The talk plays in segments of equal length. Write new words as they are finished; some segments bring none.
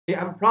I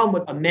have a problem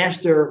with a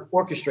master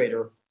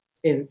orchestrator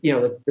in,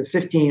 the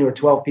 15 or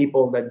 12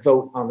 people that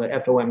vote on the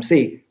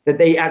FOMC, that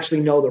they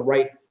actually know the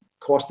right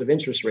cost of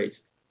interest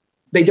rates.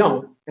 They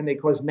don't, and they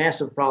cause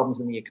massive problems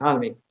in the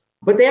economy.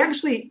 But they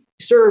actually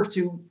serve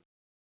to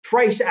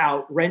price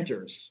out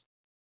renters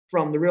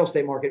from the real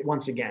estate market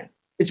once again.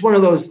 It's one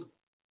of those,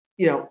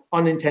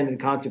 unintended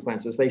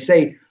consequences. They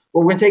say,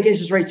 well, we're going to take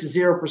interest rates to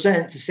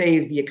 0% to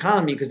save the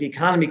economy because the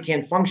economy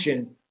can't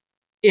function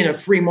in a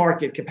free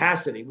market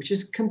capacity, which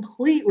is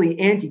completely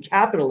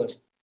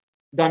anti-capitalist,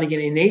 Dunnigan,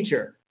 in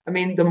nature. I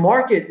mean, the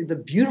market, the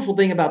beautiful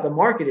thing about the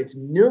market is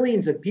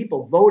millions of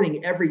people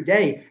voting every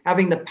day,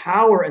 having the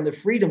power and the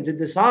freedom to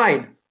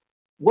decide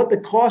what the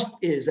cost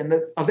is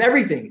of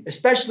everything,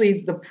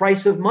 especially the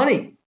price of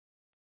money.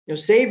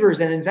 Savers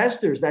and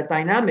investors, that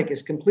dynamic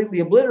is completely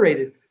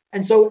obliterated.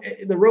 And so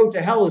the road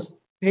to hell is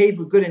paved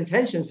with good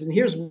intentions. And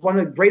here's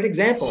one great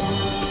example.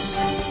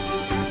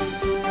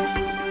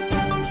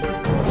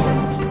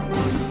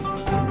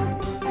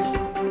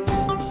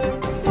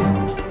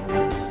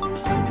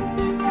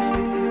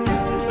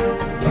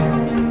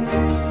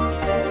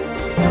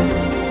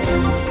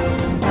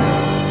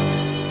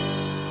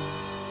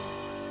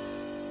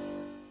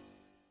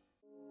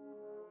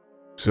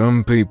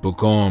 Some people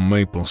call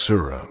maple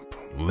syrup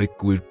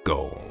liquid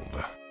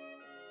gold,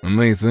 and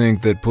they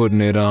think that putting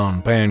it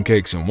on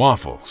pancakes and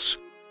waffles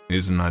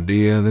is an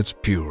idea that's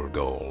pure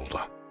gold.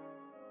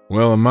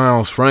 Well, at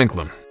Miles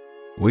Franklin,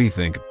 we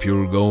think a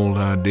pure gold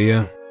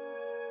idea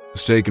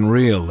is taking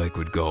real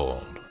liquid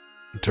gold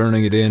and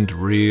turning it into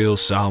real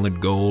solid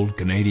gold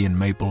Canadian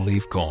maple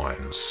leaf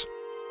coins.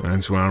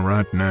 That's why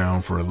right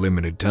now, for a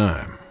limited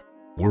time,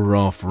 we're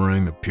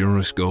offering the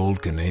purest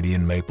gold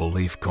Canadian maple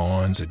leaf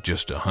coins at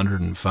just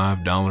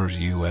 $105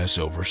 US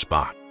over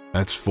spot.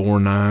 That's 4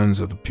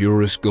 nines of the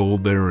purest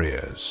gold there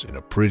is in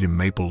a pretty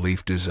maple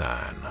leaf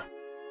design.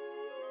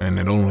 And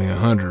at only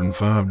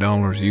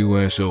 $105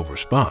 US over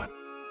spot,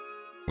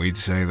 we'd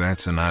say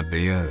that's an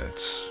idea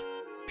that's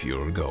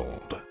pure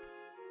gold.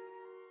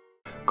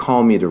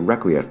 Call me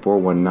directly at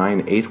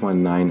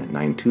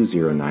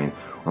 419-819-9209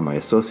 or my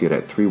associate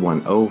at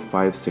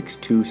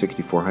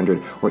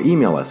 310-562-6400 or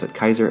email us at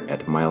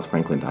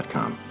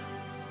kaiser@milesfranklin.com.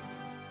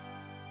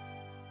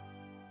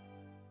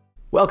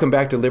 Welcome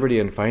back to Liberty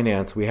and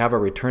Finance. We have a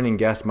returning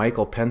guest,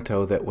 Michael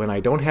Pento, that when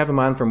I don't have him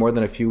on for more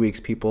than a few weeks,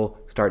 people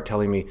start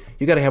telling me,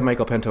 you got to have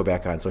Michael Pento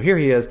back on. So here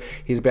he is.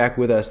 He's back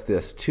with us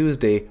this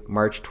Tuesday,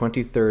 March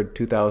 23rd,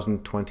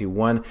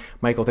 2021.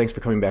 Michael, thanks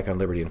for coming back on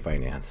Liberty and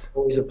Finance.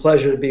 Always a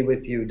pleasure to be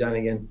with you,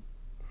 Dunnigan.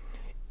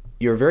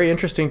 You're very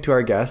interesting to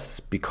our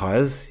guests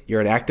because you're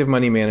an active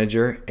money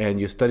manager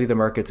and you study the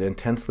markets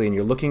intensely and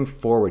you're looking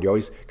forward. You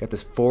always got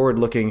this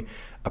forward-looking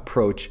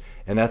approach,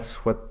 and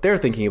that's what they're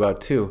thinking about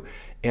too.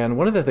 And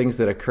one of the things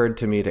that occurred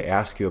to me to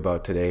ask you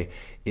about today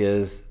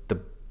is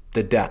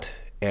the debt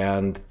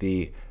and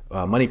the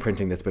money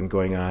printing that's been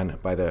going on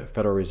by the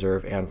Federal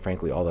Reserve and,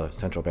 frankly, all the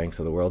central banks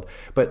of the world.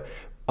 But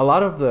a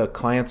lot of the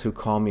clients who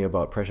call me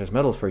about precious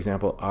metals, for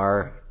example,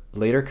 are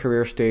later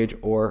career stage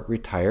or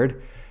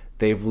retired.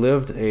 They've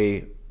lived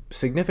a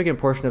significant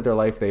portion of their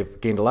life.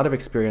 They've gained a lot of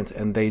experience,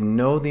 and they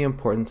know the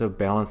importance of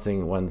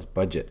balancing one's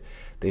budget.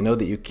 They know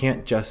that you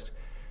can't just,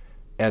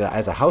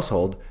 as a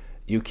household,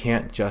 you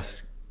can't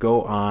just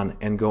go on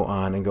and go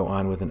on and go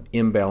on with an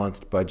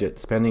imbalanced budget,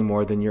 spending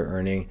more than you're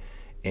earning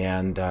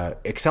and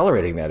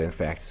accelerating that, in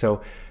fact.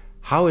 So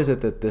how is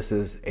it that this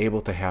is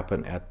able to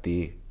happen at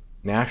the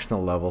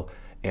national level,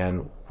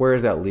 and where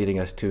is that leading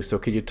us to? So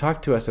could you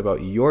talk to us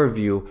about your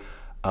view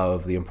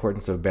of the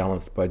importance of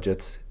balanced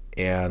budgets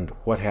and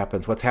what's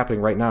happening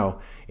right now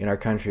in our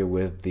country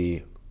with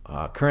the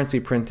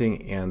currency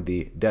printing and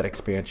the debt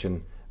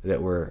expansion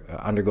that we're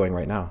undergoing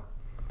right now?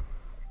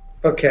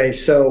 Okay,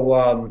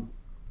 so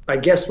I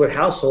guess what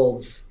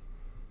households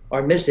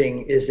are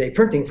missing is a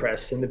printing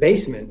press in the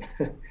basement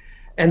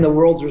and the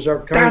world's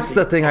reserve currency. That's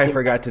the thing I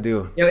forgot to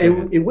do.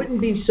 It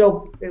wouldn't be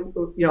so,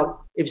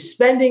 if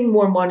spending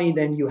more money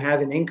than you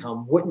have in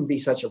income wouldn't be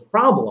such a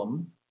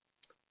problem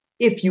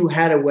if you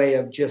had a way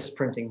of just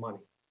printing money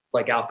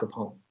like Al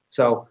Capone.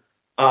 So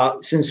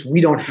since we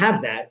don't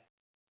have that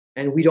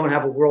and we don't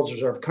have a world's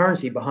reserve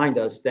currency behind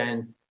us,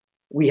 then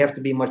we have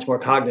to be much more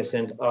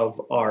cognizant of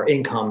our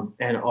income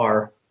and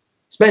our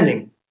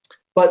spending.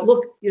 But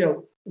look,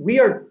 we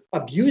are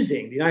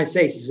abusing, the United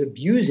States is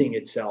abusing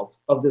itself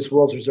of this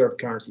world's reserve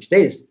currency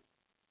status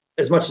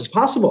as much as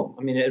possible.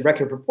 I mean, at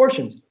record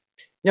proportions.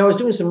 I was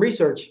doing some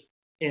research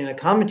in a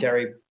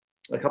commentary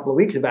a couple of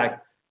weeks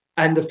back,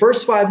 and the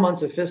first 5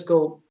 months of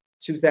fiscal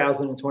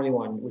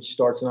 2021, which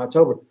starts in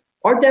October,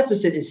 our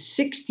deficit is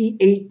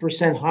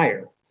 68%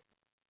 higher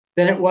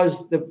than it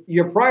was the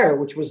year prior,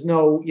 which was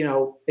no,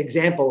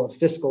 example of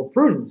fiscal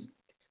prudence.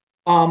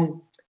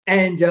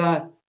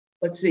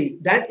 Let's see,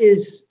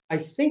 I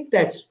think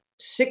that's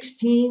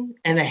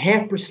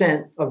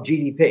 16.5% of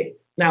GDP.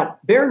 Now,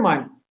 bear in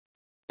mind,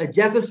 a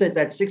deficit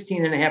that's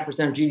 16.5%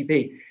 of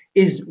GDP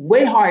is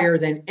way higher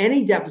than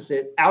any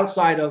deficit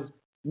outside of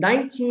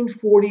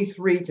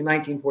 1943 to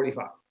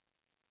 1945,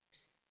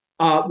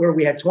 where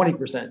we had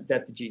 20%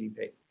 debt to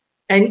GDP.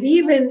 And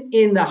even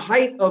in the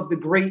height of the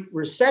Great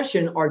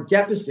Recession, our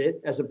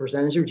deficit as a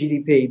percentage of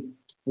GDP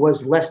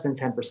was less than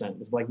 10%. It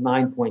was like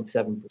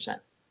 9.7%.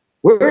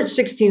 We're at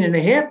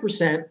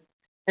 16.5%.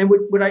 And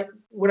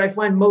what I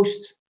find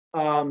most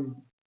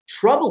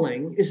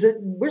troubling is that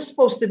we're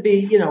supposed to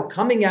be,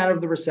 coming out of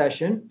the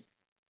recession,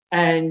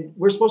 and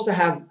we're supposed to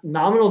have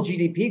nominal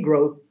GDP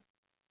growth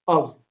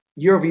of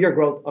year-over-year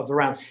growth of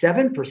around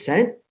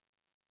 7%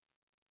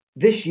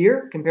 this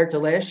year compared to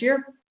last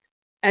year.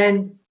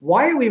 And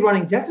why are we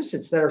running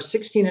deficits that are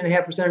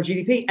 16.5% of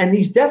GDP? And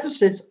these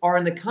deficits are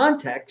in the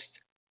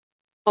context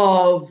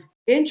of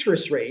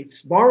interest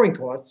rates, borrowing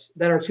costs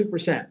that are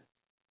 2%.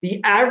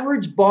 The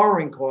average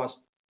borrowing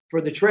cost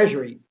for the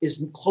Treasury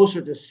is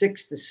closer to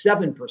 6 to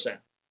 7%.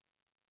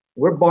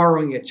 We're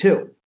borrowing at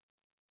 2%.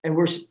 And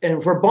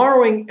if we're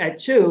borrowing at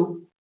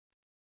 2%,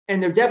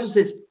 and their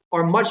deficits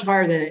are much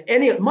higher than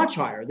any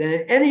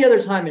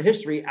other time in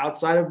history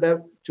outside of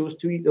those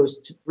 3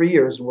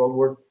 years in World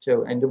War II,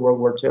 end of World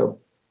War II.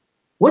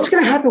 What's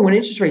going to happen when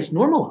interest rates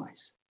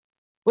normalize?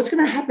 What's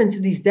going to happen to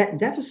these debt and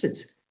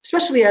deficits,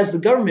 especially as the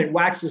government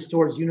waxes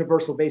towards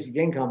universal basic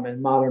income and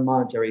modern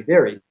monetary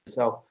theory?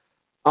 So,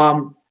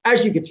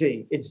 as you can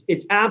see,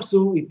 it's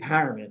absolutely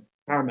paramount,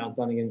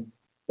 Dunnigan,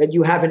 that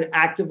you have an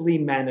actively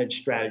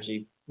managed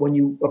strategy when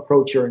you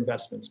approach your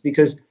investments.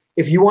 Because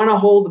if you want to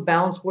hold a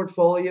balanced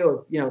portfolio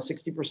of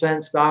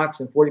 60% stocks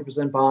and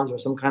 40% bonds or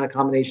some kind of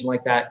combination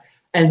like that,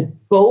 and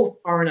both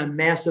are in a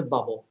massive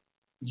bubble,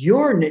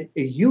 you're in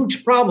a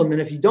huge problem. And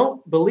if you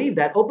don't believe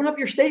that, open up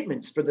your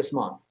statements for this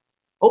month.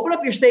 Open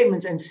up your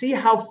statements and see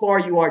how far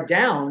you are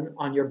down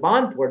on your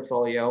bond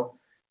portfolio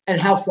and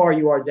how far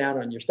you are down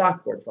on your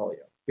stock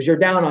portfolio. Because you're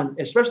down on,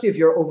 especially if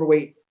you're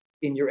overweight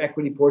in your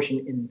equity portion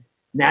in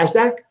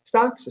NASDAQ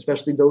stocks,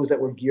 especially those that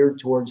were geared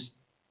towards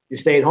the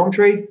stay-at-home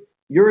trade,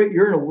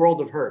 you're in a world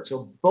of hurt.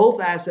 So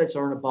both assets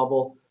are in a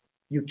bubble.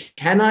 You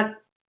cannot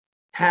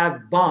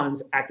have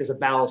bonds act as a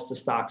ballast to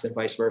stocks and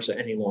vice versa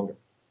any longer.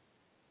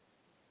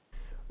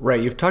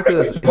 Right. You've talked to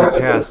us in the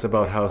past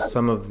about how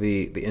some of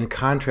the in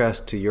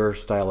contrast to your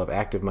style of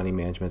active money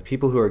management,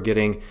 people who are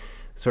getting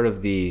sort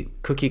of the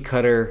cookie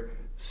cutter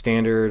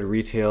standard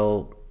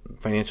retail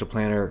financial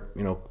planner,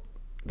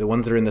 the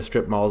ones that are in the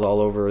strip malls all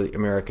over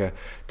America,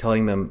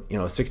 telling them,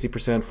 60%,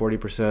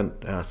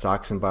 40%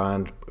 stocks and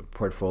bond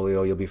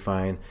portfolio, you'll be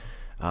fine.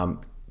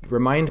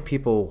 Remind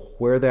people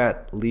where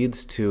that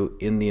leads to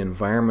in the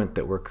environment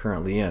that we're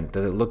currently in.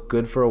 Does it look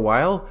good for a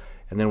while?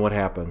 And then what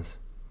happens?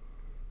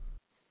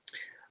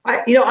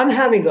 I'm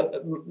having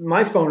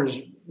my phone is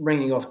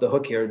ringing off the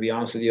hook here, to be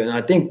honest with you. And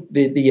I think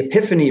the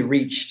epiphany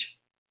reached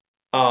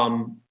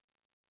sort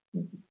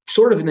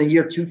of in the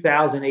year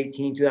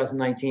 2018,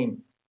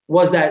 2019,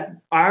 was that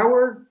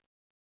our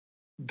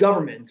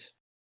government,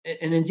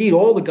 and indeed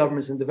all the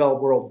governments in the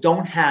developed world,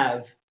 don't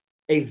have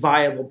a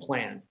viable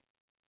plan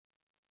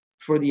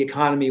for the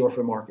economy or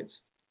for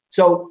markets.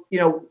 So,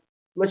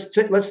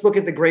 let's look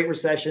at the Great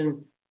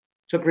Recession.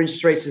 Took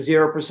interest rates to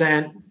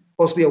 0%,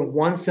 supposed to be a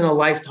once in a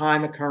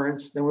lifetime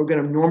occurrence. Then we're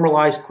going to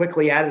normalize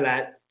quickly out of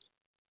that.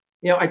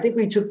 I think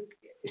we took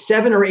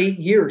 7 or 8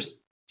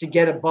 years to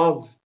get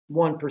above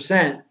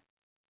 1%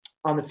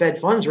 on the Fed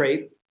funds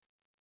rate.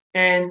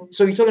 And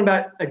so you're talking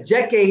about a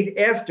decade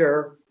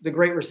after the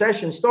Great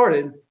Recession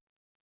started,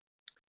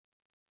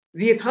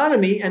 the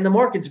economy and the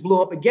markets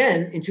blew up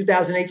again in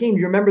 2018.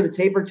 You remember the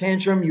taper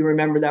tantrum? You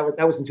remember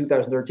that was in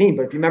 2013.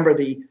 But if you remember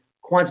the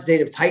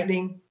quantitative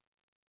tightening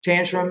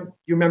tantrum,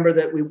 you remember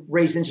that we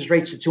raised interest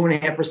rates to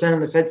 2.5% on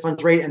the Fed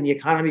funds rate, and the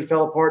economy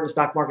fell apart and the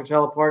stock market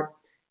fell apart.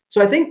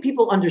 So I think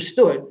people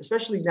understood,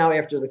 especially now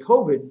after the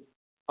COVID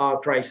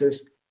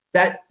crisis,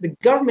 that the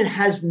government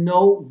has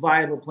no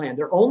viable plan.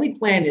 Their only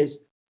plan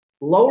is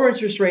lower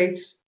interest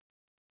rates,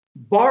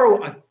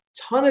 borrow a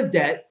ton of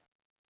debt,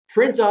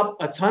 print up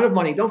a ton of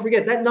money. Don't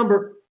forget that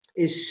number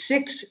is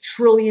 $6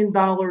 trillion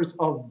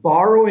of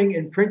borrowing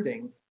and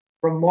printing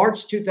from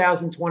March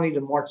 2020 to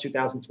March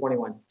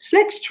 2021.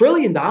 $6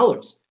 trillion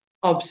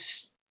of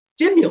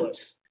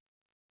stimulus,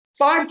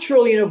 $5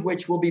 trillion of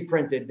which will be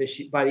printed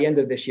by the end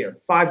of this year.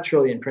 $5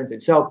 trillion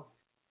printed. So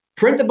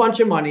print a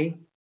bunch of money,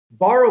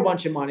 borrow a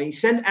bunch of money,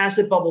 send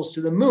asset bubbles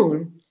to the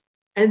moon,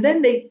 and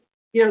then they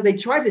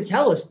tried to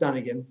tell us,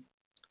 Dunnigan,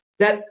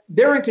 that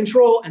they're in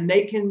control and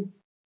they can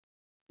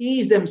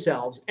ease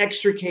themselves,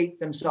 extricate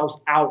themselves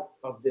out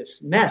of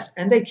this mess.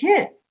 And they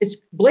can't. It's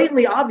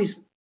blatantly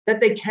obvious that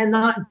they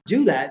cannot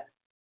do that.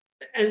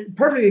 And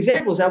perfect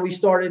example is how we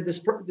started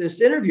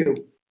this interview.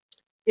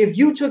 If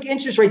you took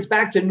interest rates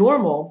back to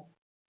normal,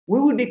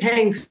 we would be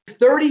paying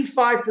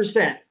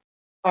 35%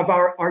 of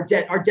our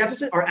debt. Our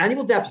deficit, our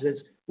annual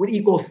deficits would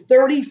equal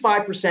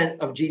 35%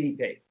 of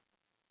GDP.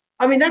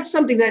 I mean, that's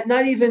something that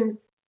not even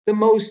the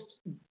most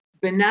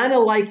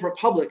banana-like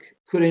republic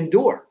could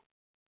endure,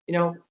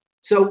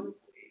 So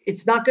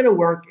it's not going to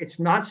work. It's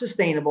not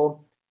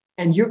sustainable.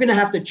 And you're going to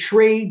have to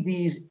trade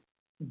these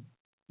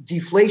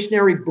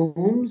deflationary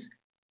booms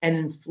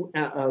and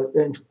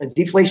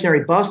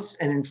deflationary busts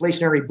and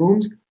inflationary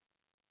booms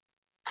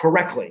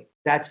correctly.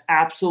 That's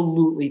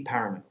absolutely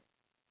paramount.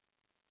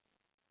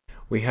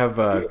 We have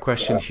a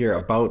question here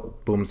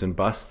about booms and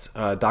busts.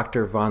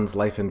 Dr. Vaughn's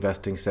Life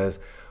Investing says,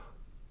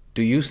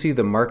 do you see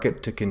the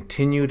market to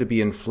continue to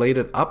be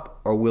inflated up,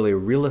 or will a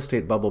real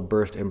estate bubble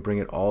burst and bring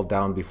it all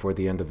down before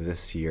the end of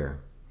this year?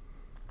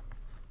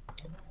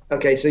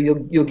 Okay, so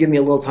you'll give me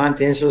a little time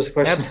to answer this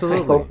question.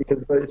 Absolutely. I hope,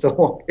 because it's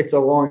a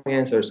long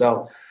answer.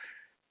 So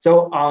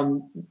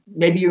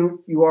maybe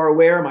you are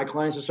aware, my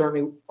clients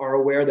certainly are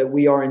aware, that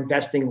we are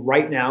investing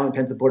right now in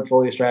Pento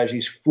Portfolio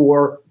Strategies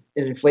for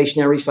an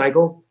inflationary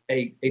cycle,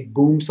 a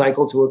boom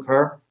cycle to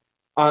occur.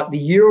 The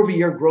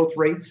year-over-year growth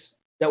rates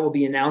that will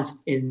be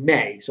announced in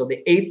May. So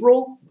the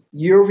April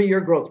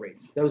year-over-year growth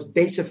rates, those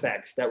base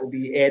effects that will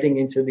be adding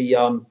into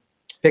the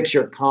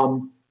picture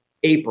come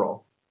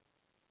April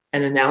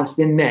and announced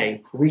in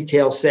May,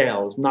 retail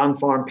sales,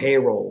 non-farm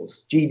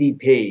payrolls,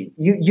 GDP,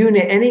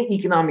 any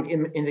economic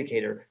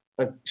indicator,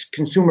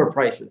 consumer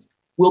prices,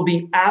 will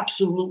be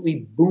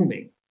absolutely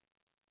booming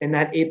in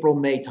that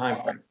April-May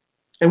timeframe.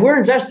 And we're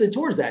invested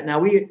towards that.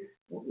 Now,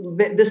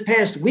 this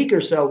past week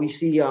or so, we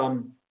see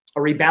a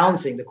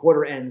rebalancing. The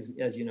quarter ends,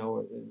 as you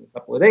know, in a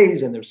couple of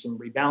days, and there's some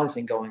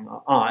rebalancing going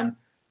on.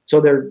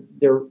 So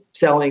they're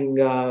selling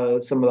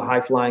some of the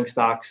high-flying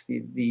stocks,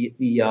 the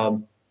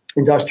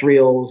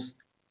industrials,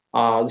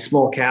 the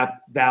small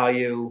cap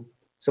value,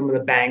 some of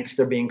the banks,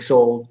 they're being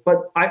sold.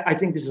 But I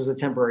think this is a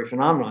temporary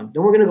phenomenon.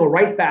 Then we're going to go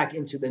right back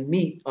into the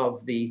meat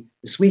of the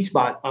sweet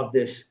spot of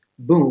this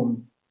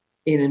boom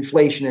in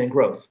inflation and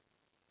growth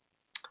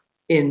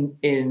in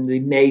the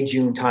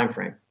May-June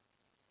timeframe.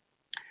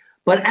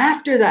 But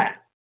after that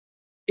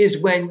is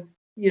when,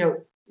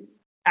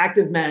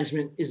 active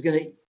management is going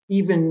to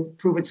even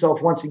prove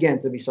itself once again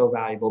to be so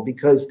valuable,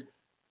 because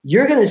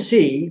you're going to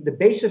see the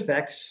base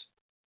effects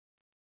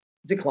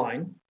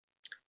decline.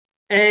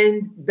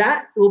 And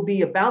that will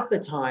be about the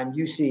time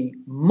you see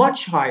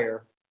much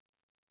higher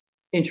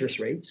interest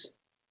rates.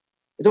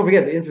 But don't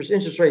forget, the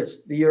interest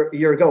rates a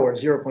year ago were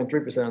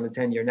 0.3% on the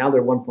 10-year. Now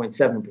they're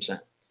 1.7%.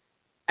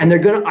 And they're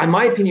going to, in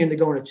my opinion, they're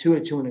going to 2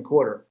 to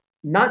 2.25%.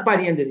 Not by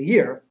the end of the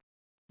year,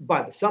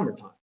 by the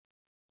summertime.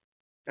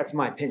 That's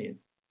my opinion.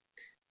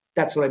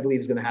 That's what I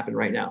believe is going to happen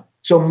right now.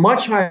 So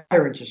much higher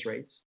interest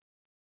rates,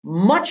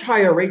 much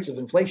higher rates of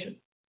inflation.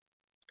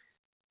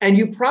 And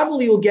you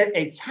probably will get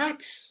a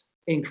tax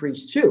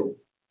increase too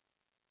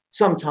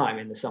sometime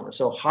in the summer.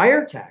 So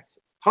higher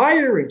taxes,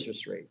 higher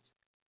interest rates,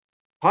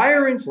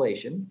 higher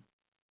inflation.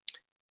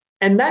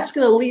 And that's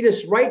going to lead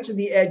us right to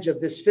the edge of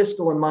this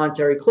fiscal and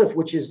monetary cliff,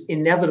 which is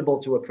inevitable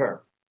to occur.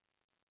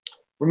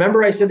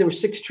 Remember, I said there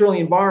was $6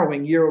 trillion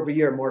borrowing year over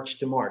year, March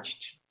to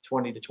March,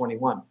 20 to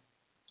 21.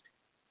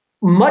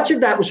 Much of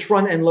that was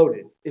front end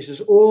loaded. This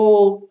is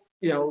all,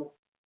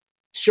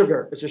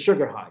 sugar. It's a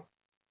sugar high.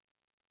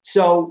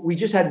 So we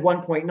just had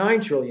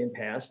 1.9 trillion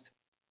passed.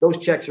 Those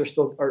checks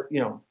are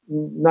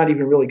not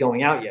even really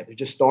going out yet. They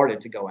just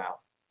started to go out.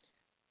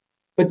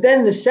 But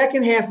then the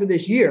second half of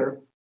this year,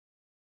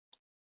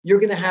 you're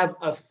going to have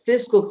a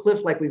fiscal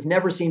cliff like we've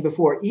never seen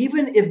before.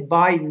 Even if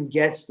Biden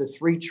gets the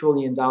 $3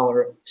 trillion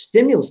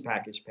stimulus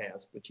package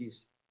passed, which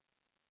he's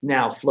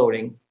now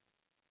floating,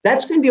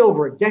 that's going to be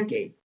over a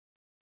decade.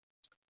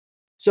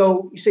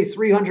 So you say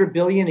 300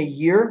 billion a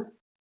year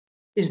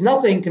is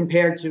nothing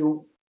compared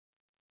to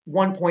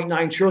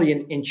 1.9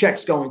 trillion in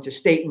checks going to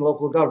state and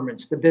local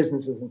governments, to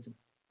businesses, and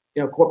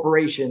to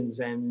corporations,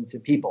 and to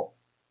people,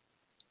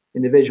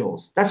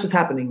 individuals. That's what's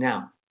happening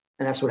now,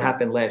 and that's what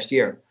happened last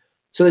year.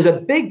 So there's a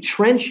big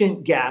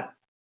trenchant gap,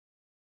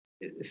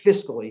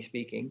 fiscally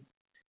speaking,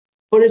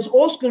 but it's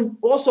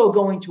also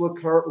going to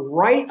occur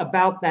right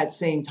about that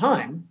same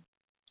time,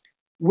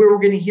 where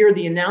we're going to hear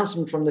the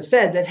announcement from the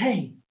Fed that,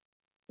 hey,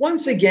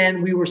 once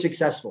again, we were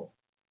successful.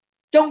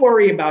 Don't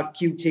worry about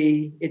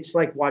QT. It's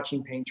like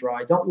watching paint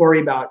dry. Don't worry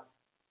about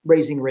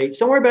raising rates.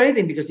 Don't worry about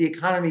anything, because the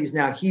economy is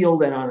now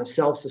healed and on a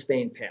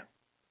self-sustained path.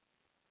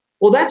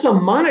 Well, that's a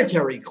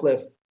monetary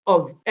cliff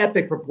of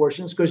epic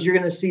proportions, because you're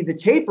going to see the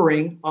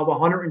tapering of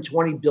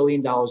 $120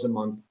 billion a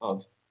month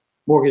of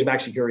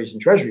mortgage-backed securities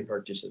and treasury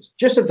purchases,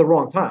 just at the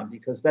wrong time,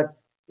 because that's,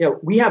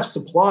 we have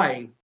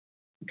supply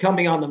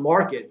coming on the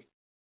market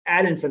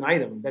ad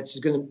infinitum that's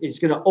going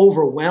to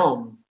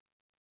overwhelm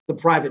the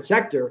private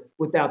sector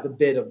without the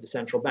bid of the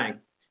central bank.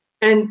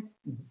 And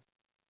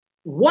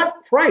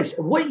what price,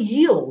 what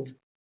yield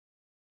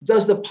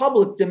does the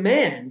public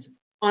demand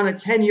on a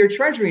 10-year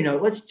treasury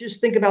note? Let's just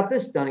think about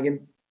this,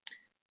 Dunnigan.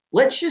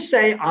 Let's just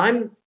say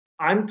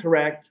I'm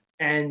correct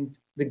and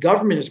the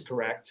government is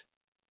correct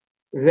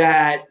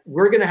that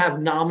we're going to have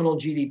nominal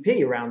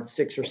GDP around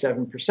 6 or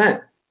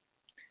 7%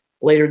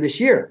 later this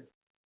year.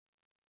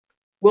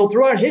 Well,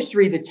 throughout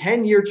history, the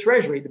 10-year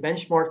treasury, the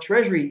benchmark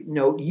treasury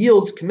note,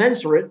 yields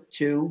commensurate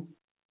to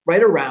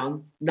right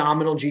around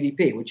nominal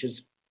GDP, which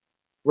is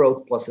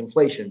growth plus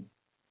inflation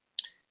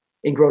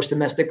in gross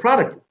domestic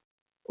product.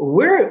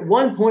 We're at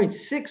 1.6,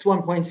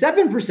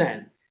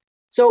 1.7%.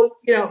 So,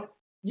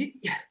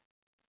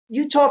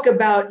 you talk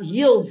about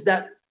yields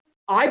that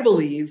I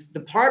believe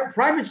the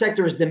private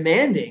sector is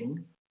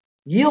demanding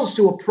yields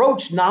to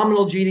approach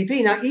nominal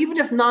GDP. Now, even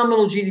if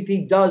nominal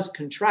GDP does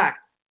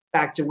contract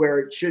back to where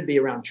it should be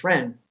around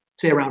trend,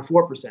 say around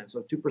 4%.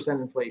 So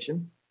 2%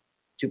 inflation,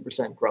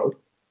 2% growth.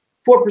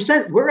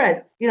 4%, we're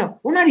at,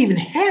 we're not even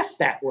half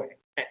that way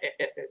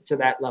to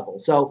that level.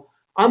 So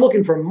I'm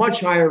looking for much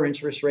higher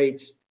interest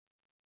rates,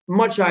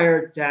 much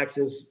higher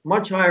taxes,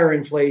 much higher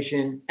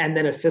inflation, and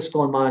then a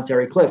fiscal and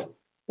monetary cliff,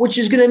 which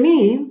is going to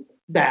mean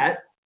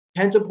that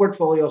Pento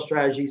Portfolio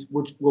Strategies,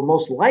 which will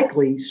most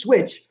likely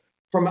switch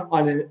from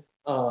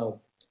a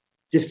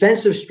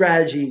defensive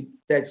strategy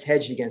that's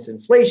hedged against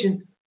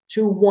inflation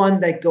to one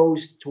that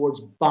goes towards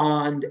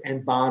bond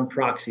and bond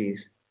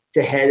proxies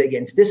to hedge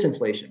against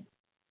disinflation.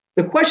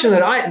 The question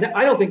that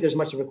I don't think there's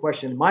much of a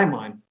question in my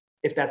mind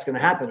if that's going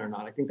to happen or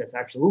not. I think that's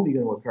absolutely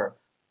going to occur.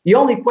 The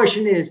only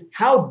question is,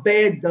 how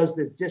bad does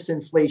the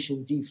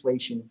disinflation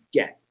deflation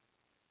get?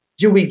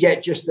 Do we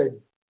get just a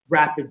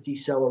rapid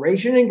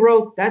deceleration in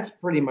growth? That's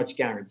pretty much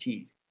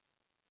guaranteed.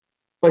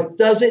 But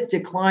does it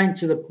decline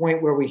to the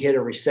point where we hit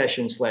a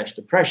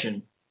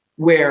recession/depression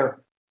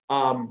where,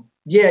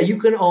 you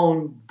can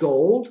own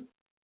gold,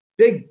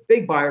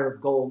 big buyer of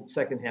gold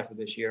second half of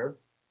this year,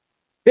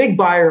 big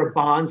buyer of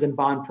bonds and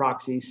bond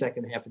proxies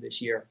second half of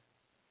this year.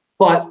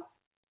 But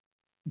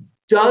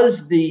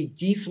does the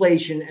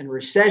deflation and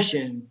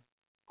recession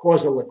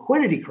cause a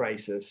liquidity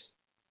crisis,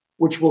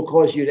 which will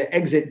cause you to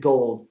exit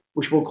gold,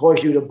 which will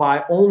cause you to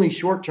buy only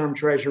short-term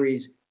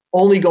treasuries,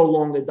 only go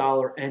long the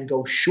dollar, and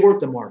go short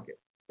the market?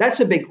 That's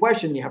a big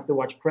question. You have to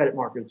watch credit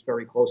markets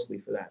very closely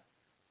for that.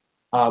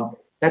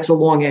 That's a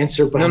long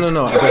answer. But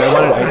No. But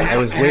I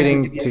was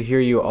waiting to hear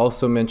you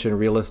also mention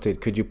real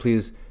estate. Could you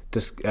please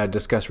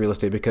discuss real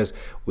estate, because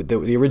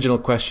the original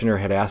questioner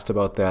had asked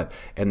about that,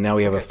 and now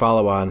we have a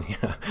follow-on.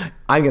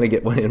 I'm going to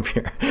get one in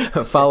here.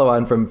 A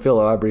follow-on from Phil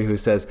Aubrey, who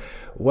says,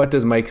 what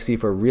does Mike see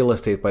for real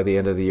estate by the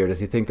end of the year? Does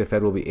he think the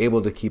Fed will be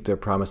able to keep their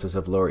promises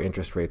of lower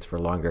interest rates for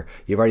longer?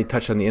 You've already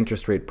touched on the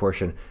interest rate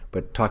portion,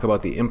 but talk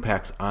about the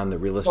impacts on the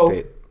real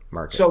estate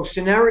market. So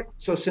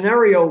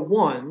scenario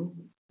one,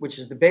 which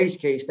is the base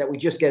case, that we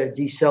just get a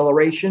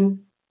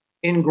deceleration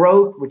in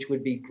growth, which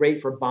would be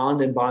great for bond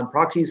and bond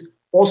proxies,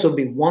 also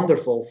be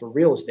wonderful for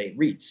real estate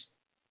REITs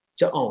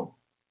to own.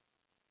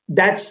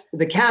 That's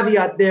the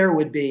caveat there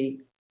would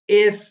be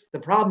if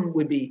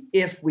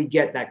we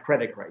get that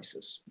credit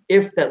crisis,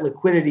 if that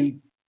liquidity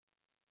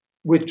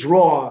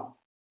withdrawal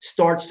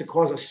starts to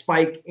cause a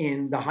spike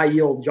in the high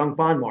yield junk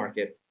bond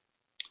market.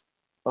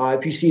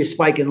 If you see a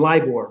spike in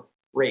LIBOR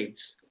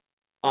rates,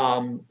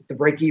 the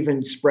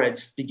break-even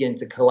spreads begin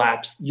to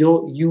collapse,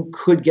 you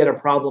could get a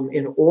problem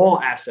in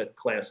all asset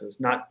classes,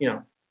 not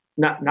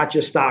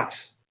just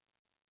stocks,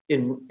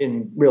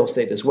 in real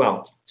estate as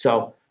well.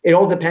 So it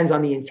all depends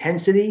on the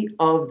intensity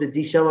of the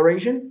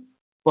deceleration.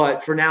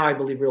 But for now, I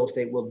believe real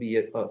estate will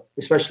be,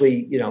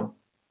 especially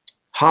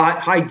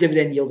high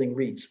dividend yielding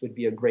REITs would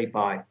be a great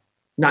buy.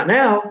 Not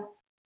now,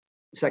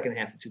 second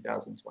half of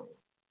 2020.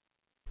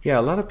 Yeah,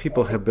 a lot of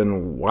people have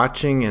been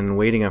watching and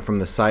waiting from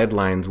the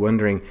sidelines,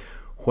 wondering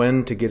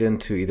when to get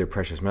into either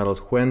precious metals,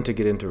 when to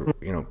get into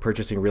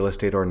purchasing real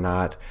estate or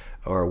not,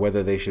 or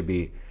whether they should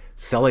be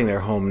selling their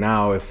home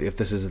now, if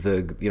this is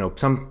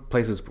some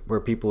places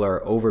where people are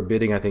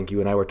overbidding. I think you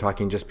and I were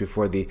talking just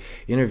before the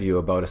interview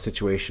about a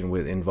situation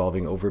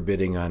involving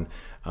overbidding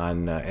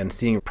on and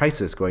seeing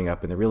prices going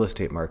up in the real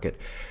estate market.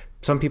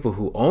 Some people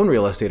who own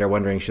real estate are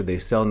wondering, should they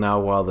sell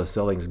now while the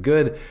selling's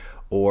good,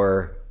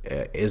 or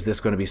is this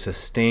going to be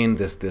sustained,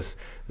 this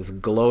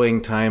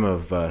glowing time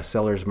of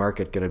seller's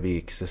market going to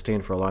be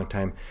sustained for a long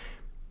time?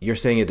 You're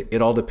saying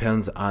it all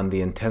depends on the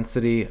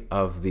intensity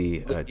of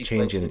the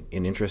change in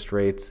interest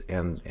rates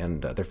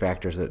and other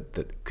factors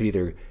that could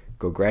either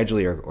go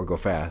gradually or go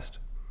fast.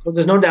 So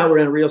there's no doubt we're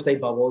in a real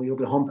estate bubble. You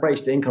look at home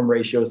price to income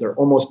ratios, they're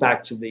almost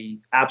back to the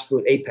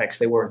absolute apex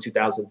they were in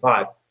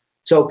 2005.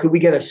 So could we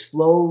get a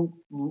slow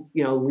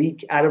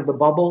leak out of the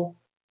bubble?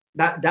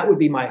 That would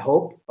be my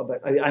hope,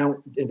 but I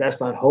don't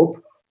invest on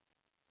hope.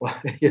 Why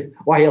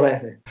are you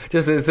laughing?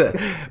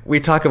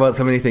 We talk about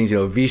so many things,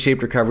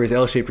 V-shaped recoveries,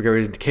 L-shaped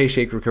recoveries,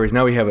 K-shaped recoveries.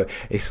 Now we have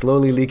a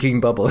slowly leaking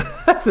bubble.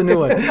 That's a new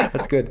one.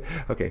 That's good.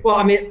 Okay. Well,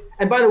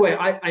 and by the way,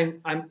 I've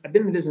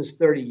been in the business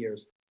 30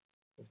 years,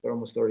 for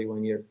almost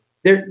 31 years.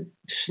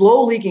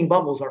 Slow leaking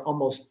bubbles are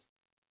almost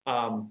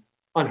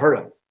unheard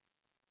of.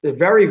 They're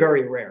very,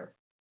 very rare.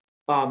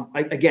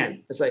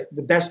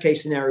 The best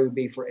case scenario would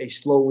be for a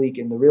slow leak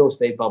in the real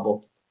estate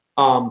bubble.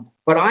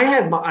 But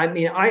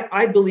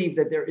I believe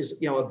that there is,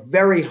 a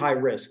very high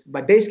risk.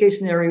 My base case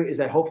scenario is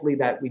that hopefully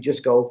that we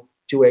just go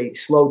to a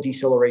slow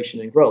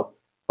deceleration in growth.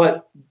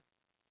 But,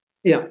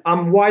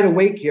 I'm wide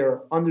awake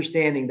here,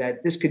 understanding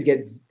that this could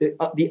get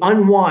the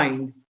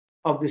unwind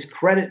of this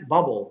credit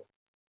bubble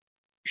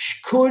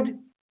could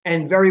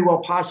and very well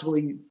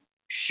possibly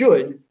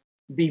should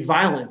be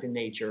violent in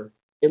nature,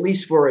 at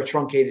least for a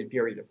truncated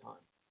period of time,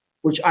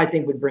 which I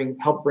think would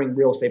help bring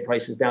real estate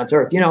prices down to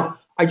earth.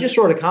 I just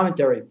wrote a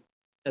commentary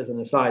as an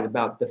aside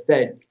about the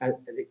Fed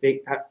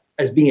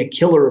as being a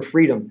killer of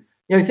freedom.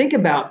 Think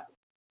about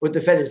what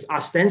the Fed is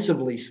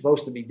ostensibly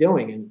supposed to be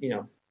doing,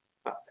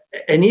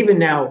 and even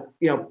now,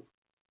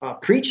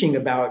 preaching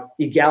about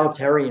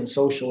egalitarian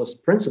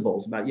socialist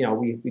principles about,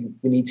 we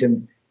need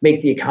to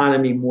make the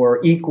economy more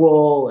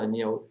equal, and,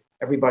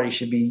 everybody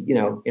should be,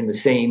 in the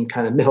same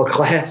kind of middle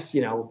class,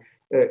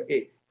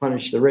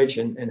 punish the rich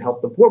and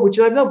help the poor, which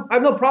I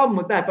have no problem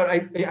with that. But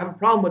I have a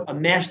problem with a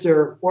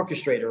master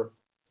orchestrator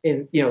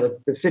in,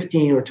 the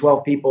 15 or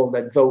 12 people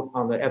that vote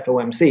on the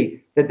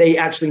FOMC, that they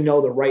actually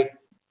know the right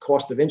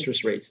cost of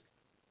interest rates.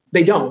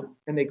 They don't,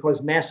 and they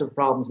cause massive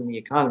problems in the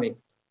economy.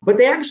 But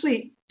they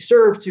actually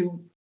serve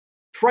to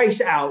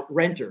price out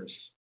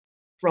renters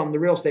from the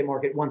real estate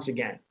market once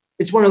again.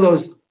 It's one of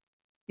those,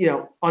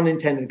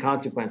 unintended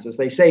consequences.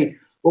 They say,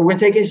 well, we're going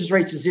to take interest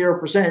rates to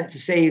 0% to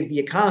save the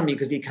economy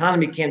because the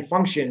economy can't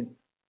function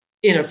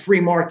in a free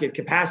market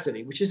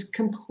capacity, which is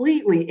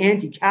completely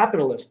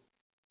anti-capitalist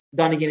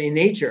done again in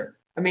nature.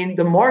 I mean,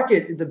 the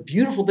market, the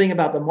beautiful thing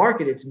about the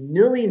market is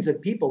millions of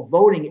people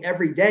voting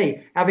every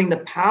day, having the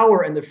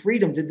power and the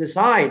freedom to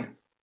decide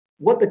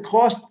what the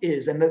cost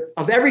is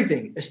of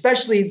everything,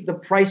 especially the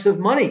price of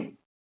money.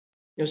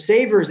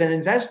 Savers and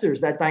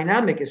investors, that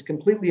dynamic is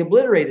completely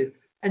obliterated.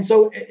 And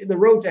so the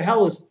road to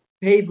hell is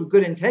paved with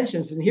good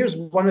intentions. And here's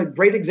one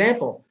great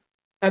example.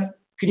 Can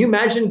you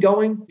imagine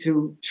going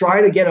to try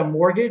to get a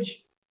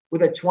mortgage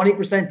with a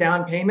 20%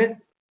 down payment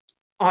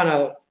on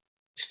a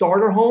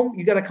starter home?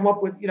 You got to come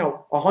up with,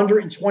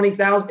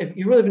 $120,000. If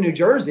you live in New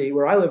Jersey,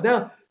 where I live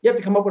now, you have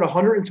to come up with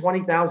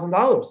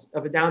 $120,000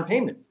 of a down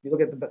payment. You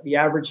look at the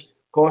average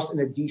cost in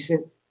a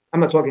decent, I'm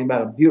not talking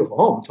about a beautiful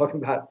home, I'm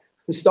talking about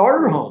a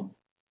starter home,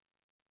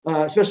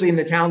 especially in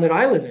the town that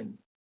I live in.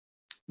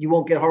 You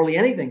won't get hardly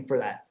anything for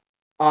that.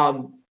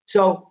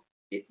 So,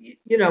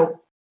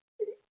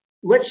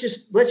 let's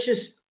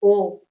just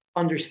all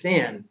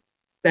understand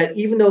that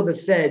even though the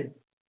Fed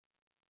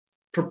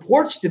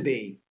purports to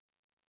be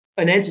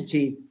an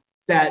entity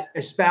that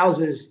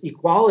espouses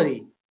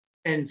equality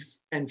and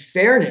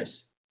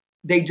fairness,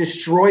 they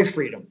destroy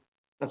freedom.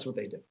 That's what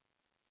they do.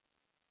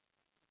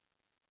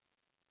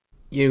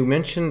 You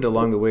mentioned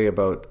along the way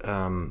about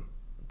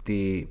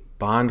the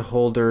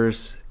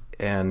bondholders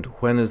and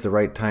when is the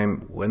right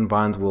time when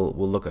bonds will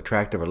look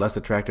attractive or less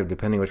attractive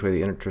depending which way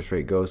the interest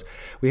rate goes.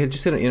 We had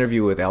just had an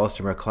interview with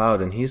Alistair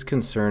McLeod, and he's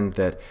concerned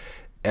that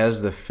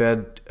as the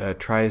Fed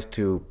tries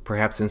to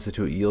perhaps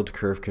institute yield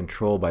curve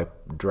control by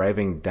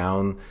driving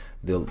down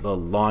the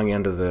long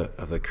end of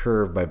the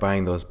curve by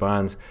buying those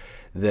bonds,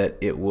 that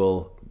it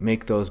will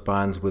make those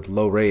bonds with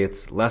low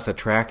rates less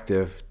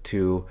attractive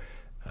to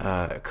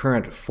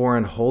current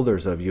foreign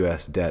holders of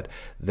U.S. debt,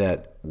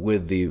 that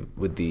with the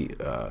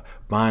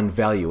bond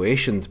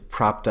valuations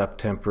propped up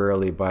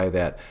temporarily by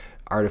that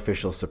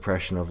artificial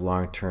suppression of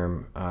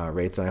long-term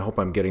rates, and I hope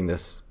I'm getting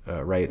this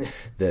right,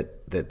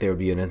 that there would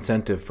be an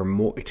incentive for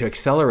more to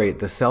accelerate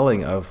the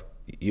selling of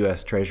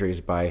U.S.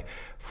 Treasuries by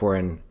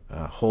foreign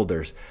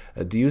holders.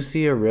 Do you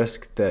see a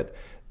risk that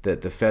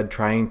the Fed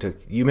trying to?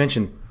 You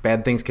mentioned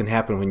bad things can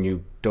happen when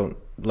you don't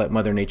let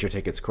Mother Nature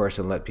take its course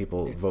and let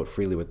people vote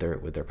freely with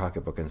their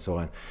pocketbook and so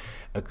on,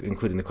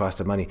 including the cost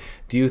of money.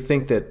 Do you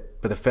think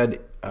that the Fed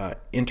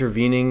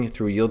intervening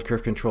through yield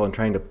curve control and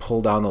trying to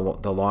pull down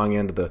the long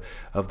end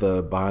of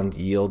the bond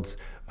yields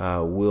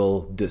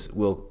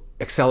will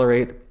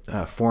accelerate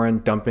foreign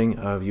dumping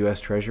of U.S.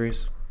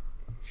 Treasuries?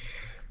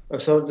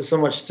 So there's so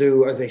much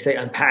to, as they say,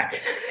 unpack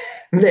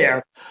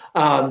there.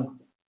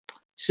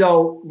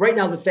 So right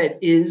now the Fed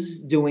is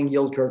doing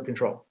yield curve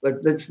control.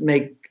 Let's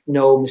make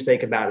no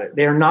mistake about it.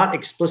 They're not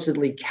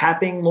explicitly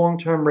capping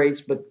long-term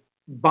rates, but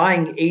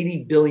buying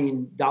 $80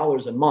 billion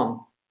a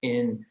month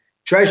in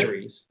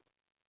treasuries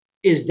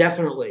is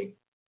definitely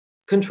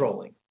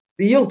controlling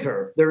the yield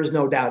curve. There is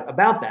no doubt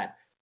about that.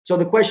 So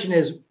the question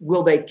is,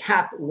 will they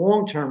cap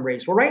long-term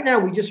rates? Well, right now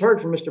we just heard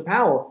from Mr.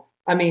 Powell.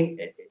 I mean,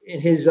 in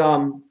his,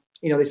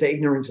 they say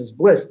ignorance is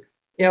bliss.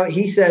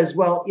 He says,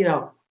 well,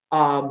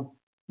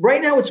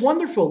 right now it's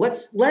wonderful.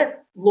 Let's let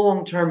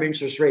long-term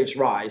interest rates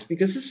rise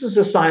because this is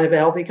a sign of a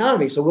healthy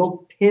economy. So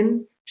we'll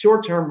pin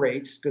short-term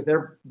rates because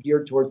they're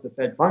geared towards the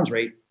Fed funds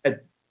rate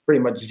at pretty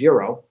much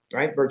zero,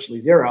 right?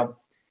 Virtually zero.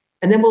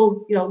 And then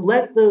we'll,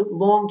 let the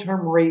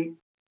long-term rate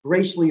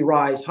gracefully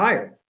rise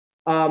higher.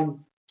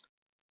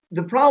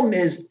 The problem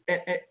is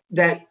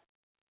that,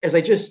 as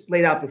I just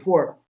laid out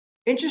before,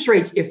 interest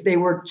rates, if they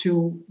were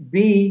to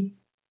be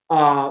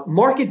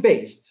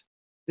market-based,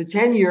 the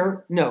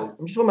 10-year, no,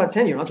 I'm just talking about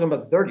 10-year, I'm not talking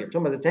about the 30-year, I'm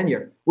talking about the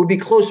 10-year, would be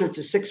closer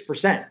to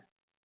 6%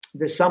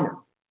 this summer.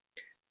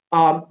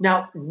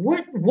 Now,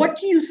 what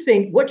do you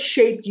think, what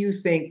shape do you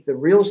think the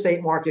real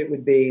estate market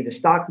would be, the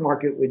stock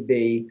market would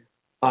be,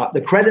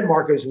 the credit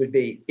markets would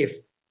be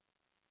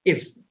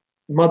if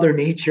Mother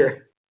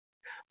Nature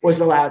was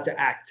allowed to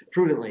act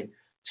prudently?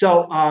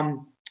 So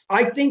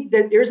I think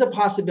that there's a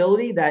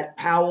possibility that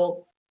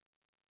Powell,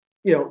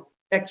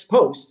 ex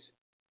post,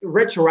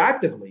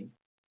 retroactively,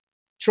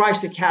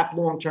 tries to cap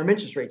long-term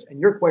interest rates. And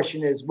your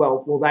question is,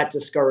 well, will that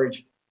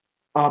discourage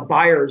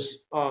buyers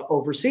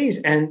overseas?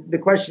 And the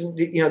question,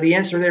 the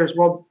answer there is,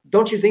 well,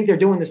 don't you think they're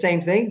doing the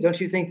same thing?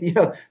 Don't you think,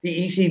 the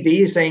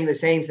ECB is saying the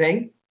same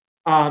thing?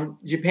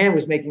 Japan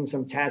was making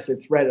some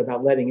tacit threat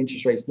about letting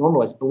interest rates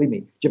normalize. Believe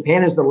me,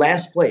 Japan is the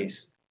last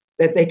place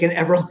that they can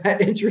ever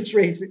let interest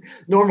rates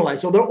normalize.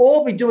 So they'll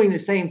all be doing the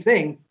same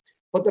thing.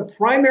 But the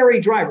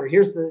primary driver,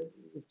 here's the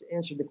to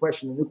answer the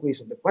question, the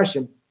nucleus of the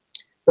question.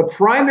 The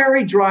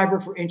primary driver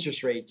for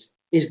interest rates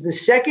is the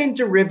second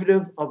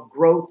derivative of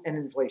growth and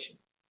inflation.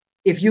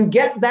 If you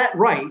get that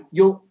right,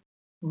 you'll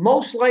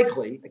most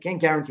likely, I can't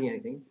guarantee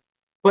anything,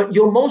 but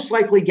you'll most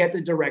likely get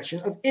the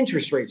direction of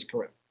interest rates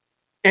correct.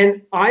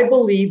 And I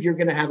believe you're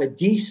going to have a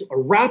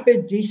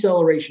rapid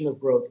deceleration of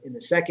growth in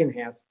the second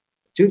half of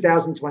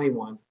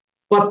 2021.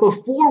 But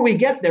before we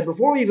get there,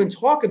 before we even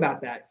talk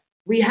about that,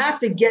 we have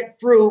to get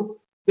through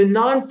the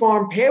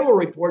non-farm payroll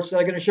reports that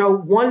are going to show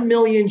 1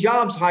 million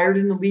jobs hired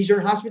in the leisure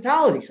and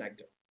hospitality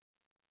sector.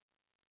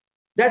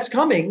 That's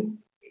coming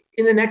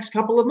in the next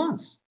couple of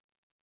months.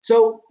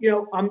 So,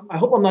 I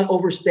hope I'm not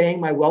overstaying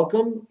my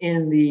welcome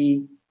in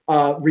the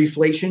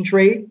reflation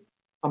trade.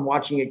 I'm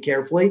watching it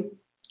carefully.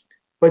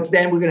 But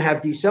then we're going to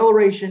have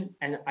deceleration,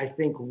 and I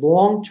think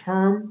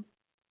long-term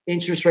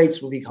interest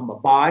rates will become a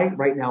buy.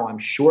 Right now, I'm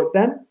short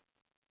them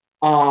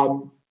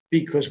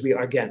because we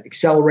are, again,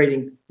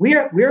 accelerating.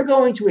 We're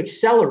going to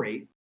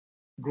accelerate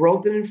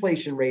growth and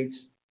inflation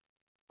rates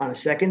on a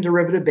second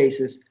derivative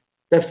basis,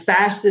 the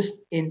fastest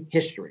in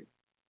history,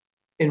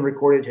 in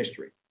recorded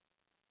history,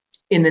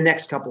 in the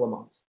next couple of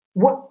months.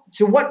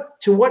 To what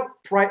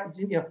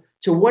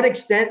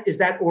extent is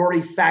that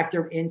already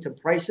factored into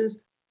prices?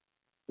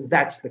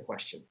 That's the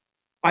question.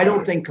 I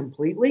don't think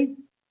completely,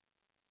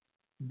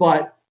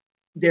 but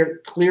they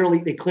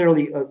clearly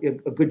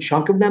a good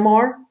chunk of them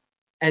are.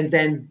 And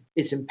then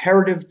it's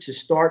imperative to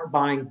start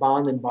buying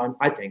bond and bond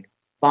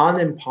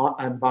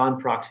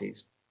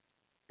proxies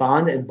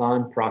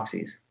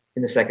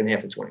in the second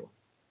half of 21.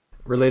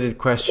 Related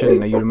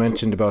question, you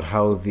mentioned about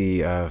how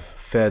the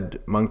Fed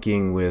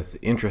monkeying with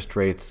interest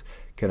rates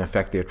can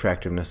affect the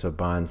attractiveness of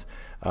bonds.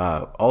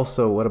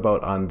 Also, what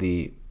about on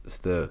the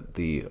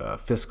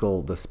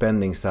fiscal, the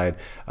spending side?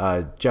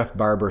 Jeff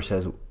Barber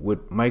says,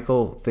 would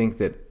Michael think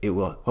that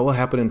what will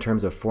happen in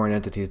terms of foreign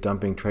entities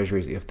dumping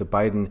treasuries if the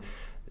Biden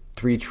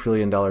 $3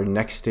 trillion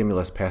next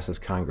stimulus passes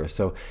Congress?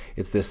 So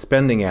it's this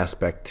spending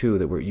aspect too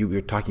that you were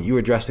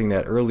addressing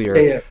that earlier.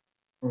 Yeah.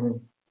 Mm-hmm.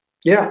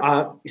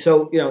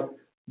 So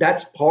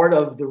that's part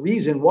of the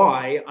reason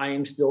why I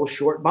am still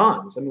short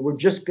bonds. I mean,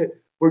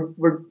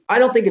 I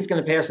don't think it's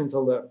going to pass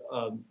until the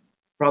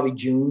probably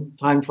June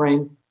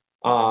timeframe.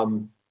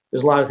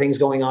 There's a lot of things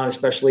going on,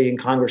 especially in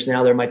Congress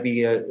now. There might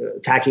be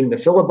attacking the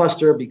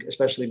filibuster,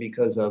 especially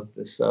because of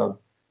this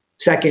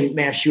second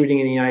mass shooting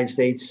in the United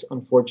States.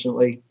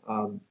 Unfortunately,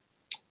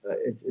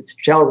 it's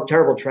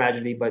terrible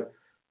tragedy. But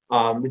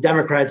the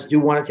Democrats do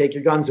want to take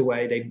your guns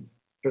away. They,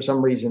 for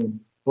some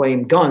reason,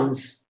 blame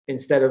guns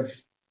instead of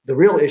the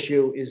real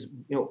issue is,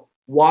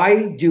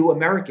 why do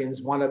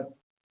Americans want to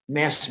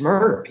mass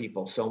murder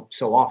people so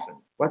often?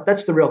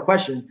 That's the real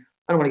question.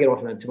 I don't want to get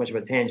off on too much of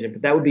a tangent,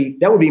 but that would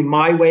be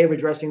my way of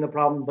addressing the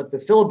problem. But the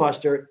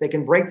filibuster, they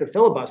can break the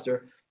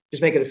filibuster,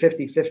 just make it a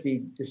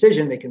 50-50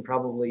 decision. They can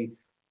probably,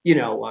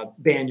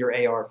 ban your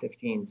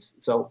AR-15s.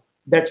 So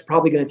that's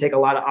probably going to take a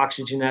lot of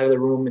oxygen out of the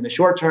room in the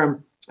short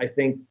term. I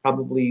think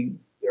probably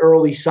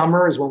early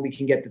summer is when we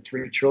can get the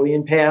 $3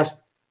 trillion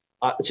passed.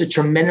 It's a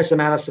tremendous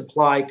amount of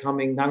supply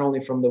coming, not only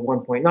from the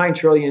 $1.9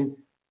 trillion,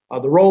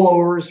 the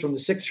rollovers from the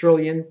 $6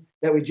 trillion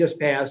that we just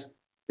passed.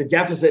 The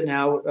deficit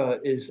now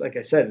is, like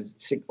I said,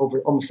 is over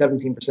almost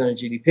 17% of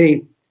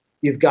GDP.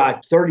 You've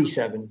got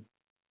 $37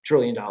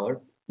 trillion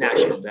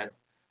national debt.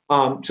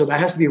 So that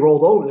has to be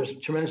rolled over. There's a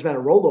tremendous amount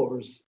of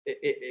rollovers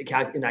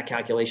in that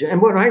calculation. And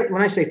when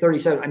I say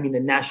 37, I mean the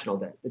national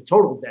debt. The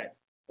total debt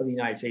of the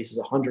United States is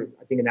 100.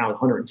 I think now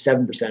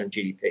 107% of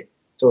GDP.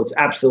 So it's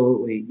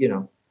absolutely,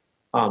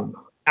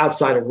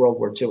 outside of World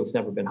War II, it's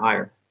never been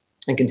higher,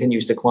 and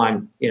continues to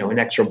climb,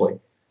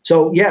 inexorably.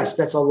 So yes,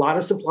 that's a lot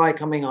of supply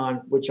coming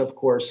on, which of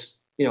course,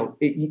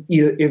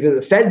 either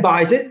the Fed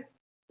buys it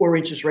or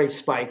interest rates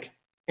spike.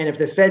 And if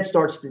the Fed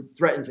starts to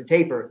threaten to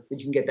taper, then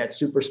you can get that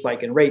super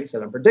spike in rates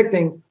that I'm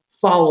predicting,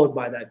 followed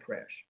by that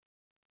crash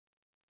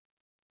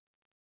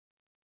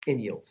in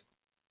yields.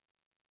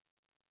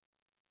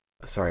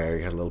 Sorry,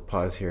 I had a little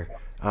pause here.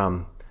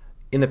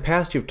 In the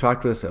past, you've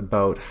talked to us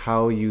about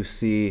how you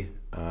see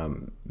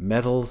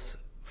metals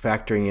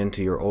factoring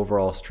into your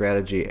overall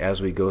strategy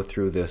as we go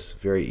through this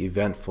very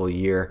eventful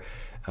year.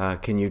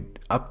 Can you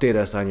update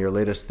us on your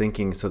latest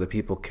thinking so that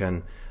people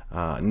can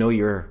know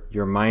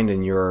your mind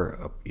and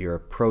your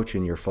approach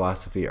and your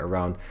philosophy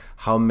around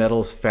how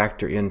metals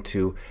factor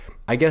into,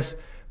 I guess,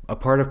 a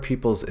part of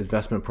people's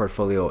investment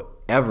portfolio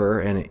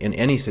ever and in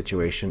any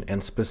situation,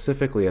 and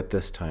specifically at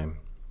this time?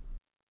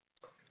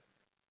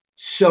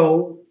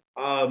 So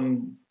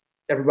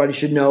everybody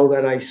should know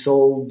that I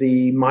sold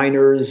the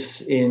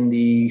miners in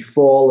the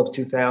fall of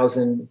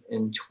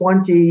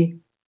 2020.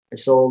 I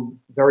sold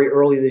very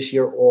early this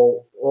year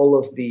all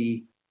of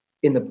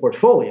in the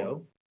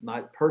portfolio,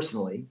 not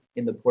personally,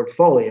 in the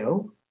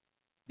portfolio,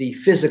 the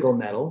physical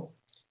metal,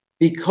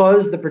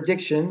 because the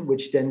prediction,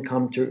 which then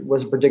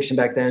was a prediction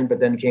back then,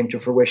 but then came to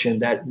fruition,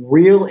 that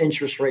real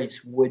interest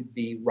rates would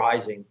be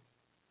rising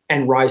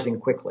and rising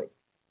quickly.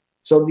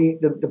 So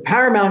the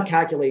paramount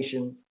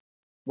calculation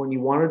when you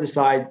want to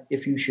decide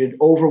if you should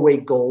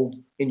overweight gold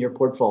in your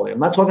portfolio, I'm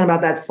not talking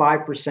about that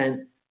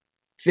 5%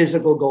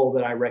 physical gold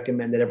that I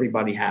recommend that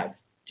everybody have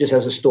just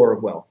as a store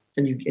of wealth,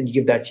 and you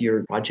give that to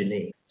your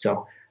progeny.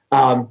 So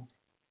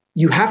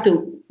you have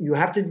to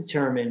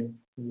determine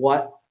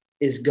what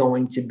is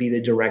going to be the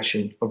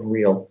direction of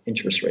real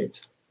interest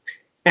rates.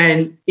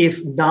 And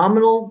if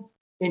nominal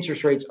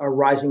interest rates are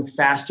rising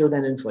faster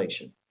than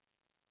inflation,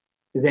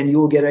 then you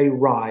will get a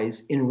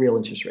rise in real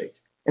interest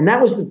rates. And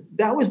that was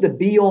the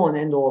be all and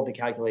end all of the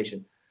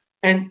calculation.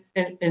 And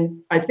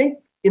I think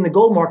in the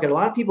gold market, a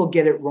lot of people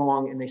get it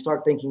wrong, and they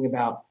start thinking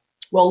about,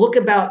 well, what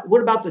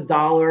about the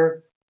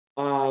dollar,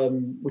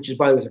 which is,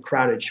 by the way, a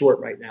crowded short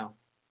right now.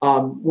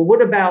 Well,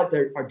 what about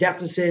our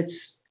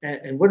deficits,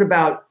 and what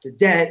about the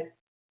debt,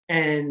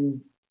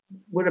 and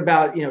what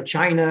about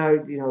China?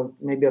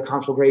 Maybe a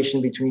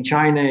conflagration between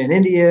China and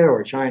India,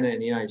 or China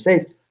and the United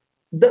States.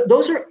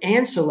 Those are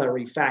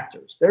ancillary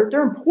factors.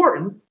 They're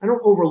important. I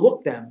don't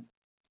overlook them.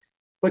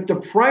 But the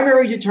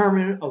primary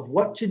determinant of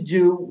what to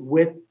do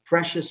with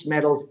precious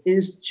metals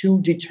is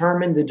to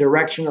determine the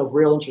direction of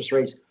real interest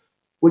rates,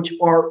 which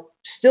are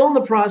still in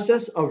the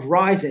process of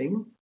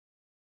rising,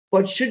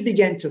 but should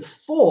begin to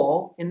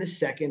fall in the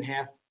second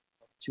half of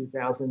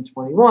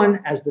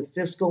 2021 as the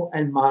fiscal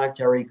and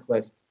monetary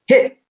cliff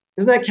hit.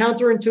 Isn't that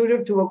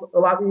counterintuitive to a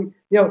lot of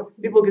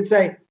people could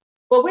say,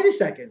 well, wait a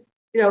second,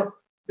 the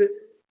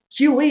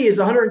QE is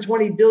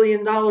 $120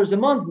 billion a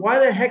month. Why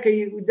the heck are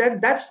you,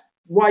 that's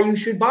why you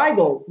should buy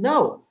gold?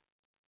 No,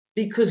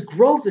 because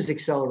growth is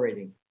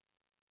accelerating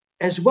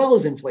as well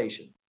as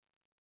inflation.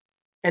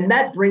 And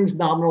that brings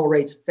nominal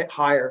rates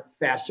higher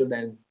faster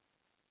than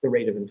the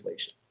rate of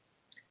inflation.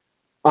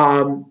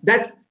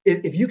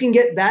 If you can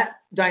get that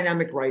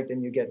dynamic right,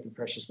 then you get the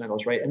precious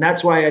metals right. And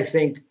that's why I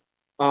think,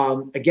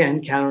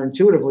 again,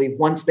 counterintuitively,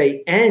 once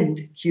they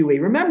end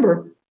QE,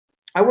 remember,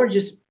 I want to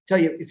just tell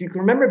you, if you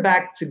can remember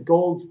back to the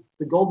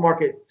gold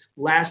market's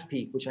last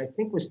peak, which I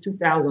think was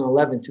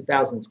 2011,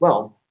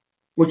 2012,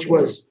 which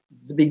was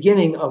the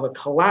beginning of a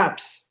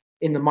collapse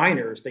in the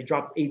miners. They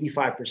dropped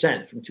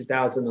 85% from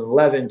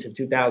 2011 to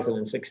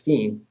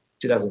 2016,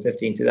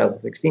 2015,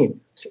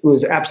 2016. It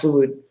was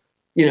absolute,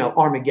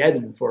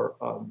 Armageddon for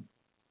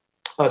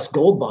us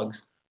gold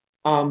bugs.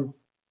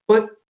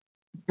 But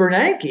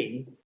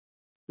Bernanke,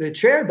 the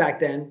chair back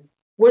then,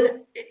 was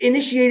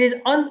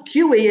initiated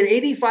QE at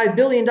 $85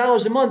 billion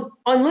a month,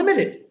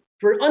 unlimited,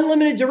 for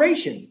unlimited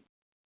duration.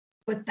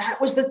 But that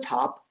was the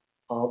top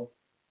of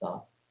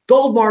the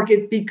gold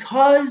market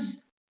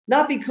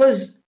not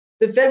because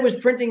the Fed was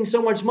printing so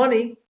much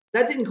money.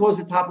 That didn't cause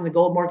the top in the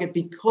gold market,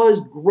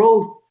 because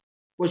growth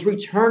was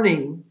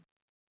returning,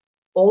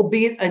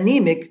 albeit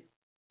anemic.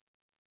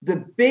 The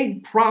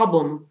big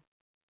problem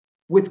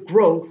with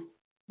growth,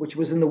 which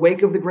was in the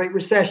wake of the Great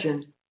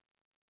Recession,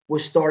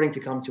 was starting to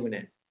come to an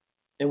end.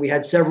 And we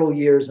had several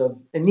years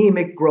of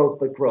anemic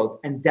growth,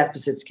 and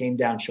deficits came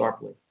down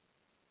sharply.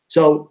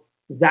 So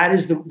that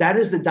is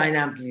the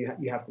dynamic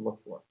you have to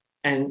look for.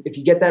 And if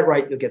you get that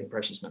right, you'll get the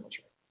precious metals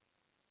right.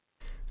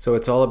 So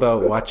it's all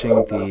about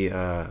watching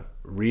the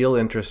real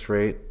interest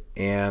rate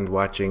and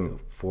watching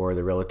for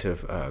the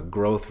relative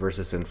growth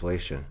versus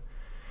inflation.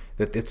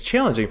 It's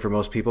challenging for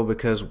most people,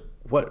 because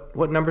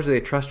what numbers do they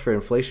trust for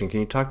inflation? Can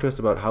you talk to us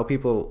about how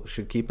people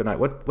should keep an eye?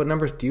 What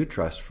numbers do you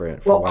trust for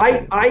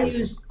watching I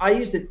use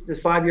the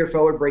 5-year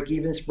forward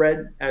break-even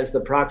spread as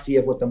the proxy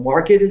of what the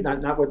market is,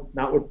 not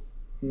what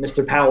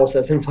Mr. Powell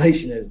says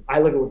inflation is. I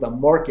look at what the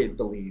market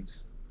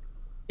believes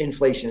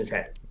inflation is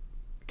headed.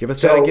 Give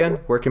us that again.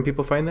 Where can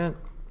people find that?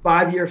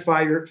 5-year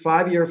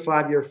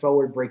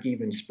forward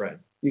break-even spread.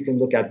 You can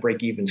look at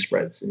break-even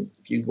spreads, and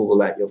if you Google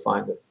that, you'll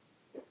find it.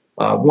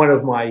 One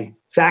of my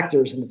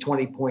factors in the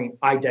 20-point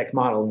IDEC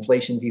model,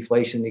 inflation,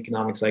 deflation,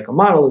 economic cycle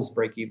model, is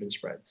break-even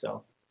spread.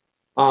 So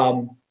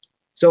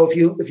if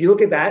you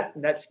look at that,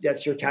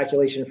 that's your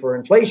calculation for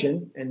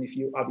inflation, and if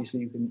you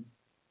can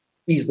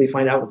easily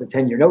find out what the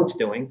 10-year note's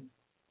doing,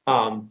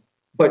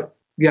 but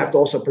you have to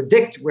also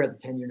predict where the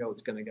 10-year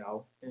note's going to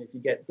go, and if you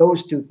get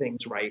those two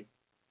things right,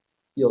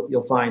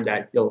 you'll find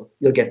that you'll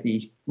get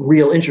the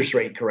real interest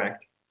rate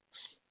correct.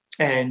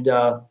 And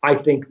I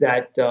think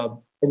that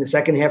in the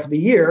second half of the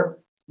year,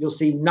 you'll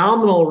see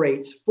nominal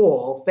rates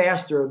fall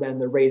faster than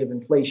the rate of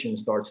inflation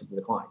starts to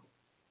decline.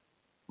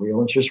 Real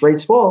interest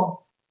rates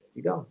fall. There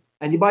you go.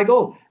 And you buy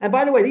gold. And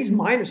by the way,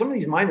 some of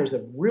these miners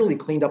have really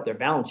cleaned up their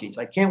balance sheets.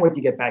 I can't wait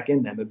to get back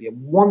in them. It'd be a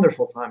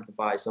wonderful time to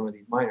buy some of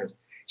these miners.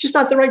 It's just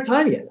not the right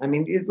time yet.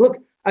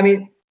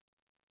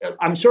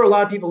 I'm sure a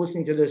lot of people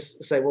listening to this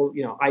say, well,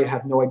 I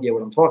have no idea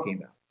what I'm talking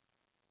about.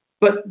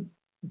 But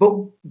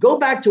go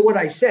back to what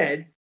I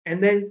said,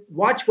 and then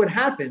watch what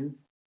happened,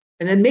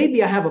 and then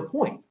maybe I have a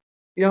point.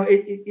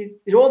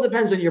 It all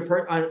depends on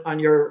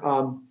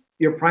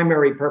your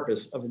primary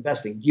purpose of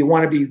investing. Do you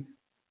want to be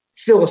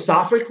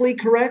philosophically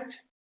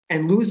correct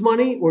and lose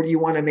money, or do you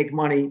want to make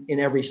money in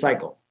every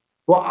cycle?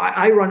 Well,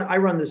 I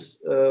run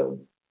this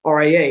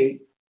RIA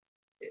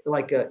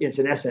like it's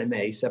an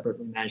SMA,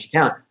 separately managed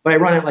account, but I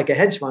run it like a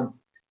hedge fund.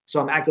 So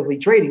I'm actively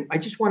trading. I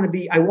just want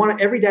to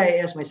every day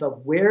I ask myself,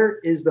 where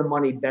is the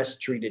money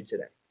best treated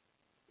today?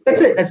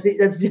 That's it.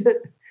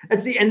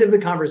 That's the end of the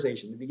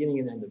conversation, the beginning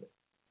and end of it.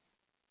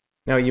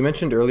 Now, you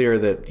mentioned earlier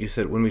that you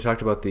said when we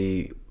talked about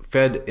the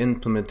Fed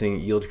implementing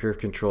yield curve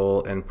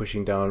control and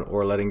pushing down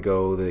or letting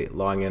go the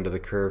long end of the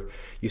curve,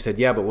 you said,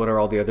 yeah, but what are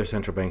all the other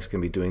central banks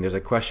going to be doing? There's a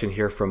question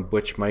here from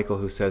Butch Michael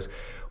who says,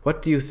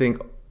 what do you think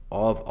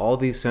of all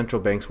these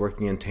central banks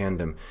working in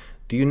tandem?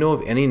 Do you know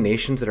of any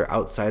nations that are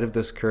outside of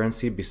this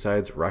currency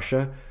besides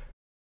Russia?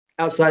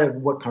 Outside of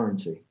what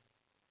currency?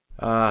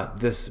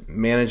 This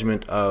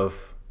management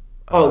of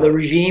the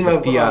regime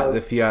of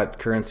the fiat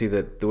currency,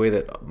 the way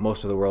that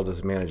most of the world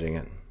is managing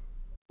it.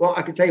 Well,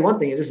 I can tell you one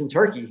thing: it isn't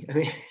Turkey. I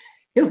mean,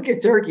 you look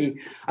at Turkey.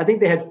 I think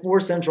they had 4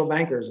 central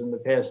bankers in the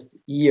past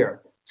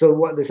year. So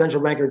what the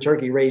central banker in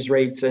Turkey raised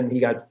rates and he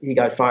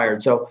got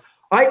fired. So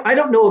I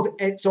don't know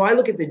if so. I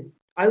look at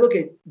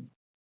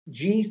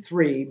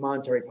G3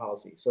 monetary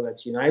policy. So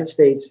that's United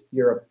States,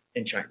 Europe,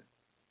 and China.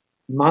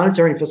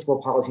 Monetary and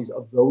fiscal policies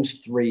of those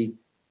 3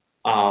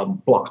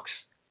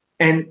 blocks.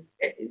 And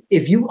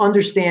if you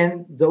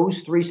understand those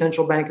 3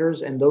 central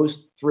bankers and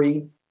those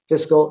 3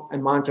 fiscal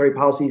and monetary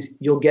policies,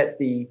 you'll get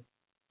the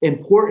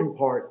important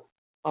part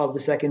of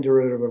the second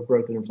derivative of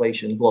growth and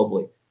inflation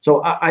globally.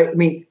 So I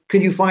mean,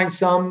 could you find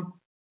some,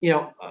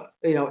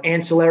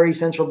 ancillary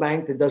central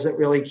bank that doesn't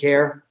really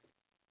care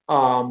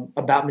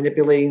about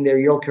manipulating their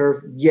yield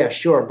curve? Yeah,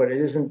 sure, but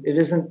it isn't the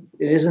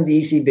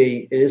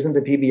ECB, it isn't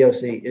the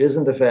PBOC, it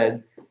isn't the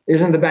Fed, it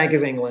isn't the Bank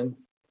of England,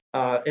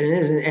 and it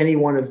isn't any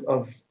one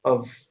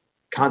of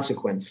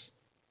consequence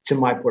to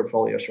my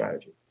portfolio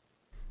strategy.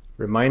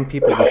 Remind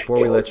people before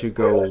we let you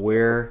go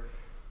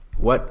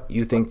what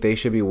you think they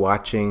should be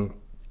watching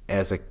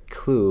as a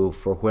clue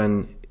for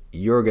when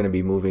you're going to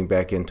be moving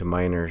back into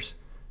miners,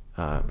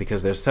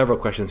 because there's several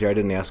questions here. I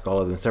didn't ask all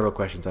of them. Several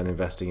questions on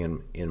investing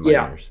in miners.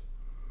 Yeah.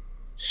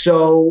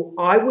 So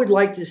I would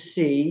like to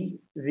see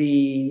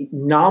the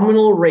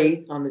nominal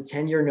rate on the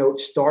 10-year note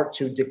start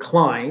to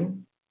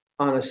decline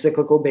on a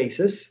cyclical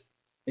basis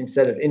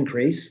instead of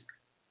increase.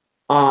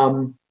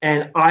 And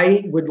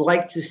I would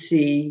like to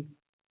see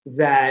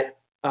that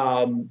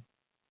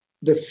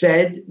the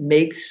Fed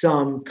make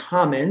some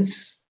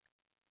comments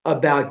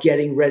about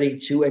getting ready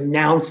to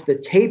announce the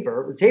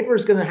taper. The taper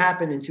is going to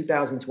happen in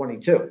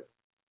 2022,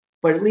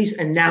 but at least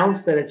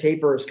announce that a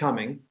taper is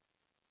coming.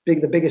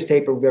 The biggest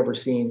taper we've ever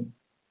seen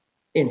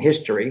in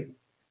history.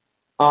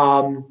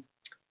 And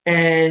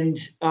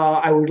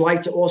I would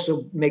like to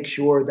also make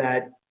sure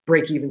that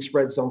break-even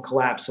spreads don't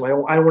collapse. So I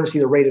don't want to see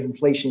the rate of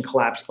inflation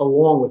collapse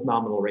along with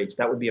nominal rates.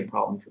 That would be a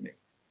problem for me.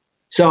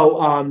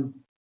 So,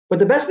 but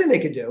the best thing they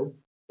could do,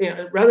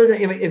 rather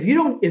than if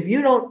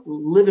you don't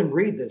live and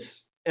breathe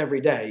this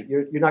every day,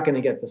 you're not going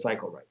to get the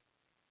cycle right.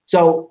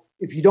 So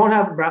if you don't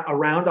have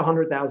around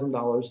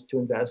 $100,000 to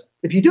invest,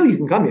 if you do, you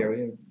can come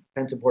here.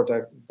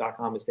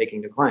 Pentoport.com is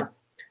taking the clients.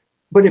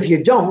 But if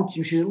you don't,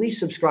 you should at least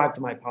subscribe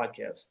to my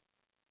podcast,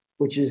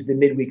 which is the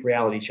Midweek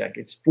Reality Check.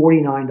 It's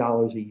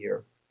 $49 a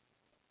year.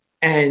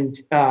 And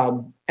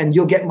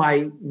you'll get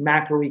my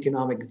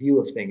macroeconomic view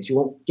of things. You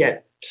won't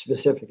get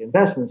specific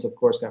investments, of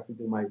course. I have to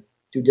do my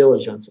due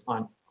diligence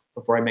on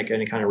before I make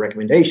any kind of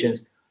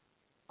recommendations.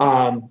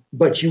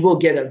 But you will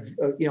get a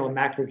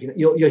macro.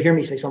 You'll hear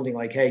me say something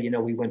like, "Hey,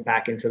 we went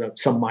back into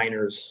some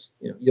miners."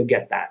 You'll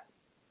get that.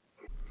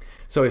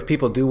 So, if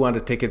people do want to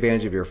take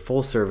advantage of your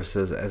full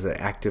services as an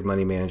active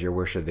money manager,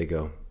 where should they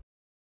go?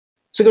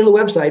 So go to the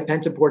website,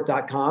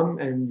 pentoport.com,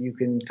 and you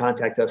can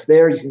contact us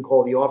there. You can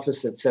call the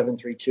office at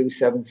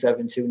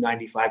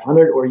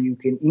 732-772-9500, or you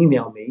can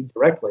email me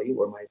directly,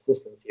 or my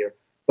assistant's here.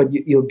 But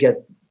you'll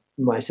get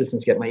my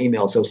assistants get my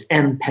email. So it's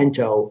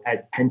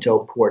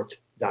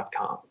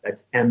mpento@pentoport.com.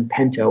 That's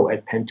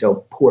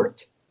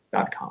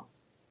mpento@pentoport.com.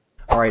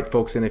 All right,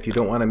 folks, and if you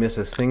don't want to miss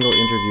a single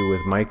interview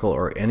with Michael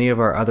or any of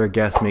our other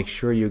guests, make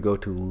sure you go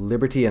to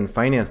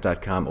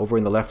libertyandfinance.com. Over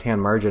in the left-hand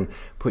margin,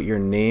 put your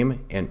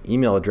name and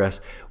email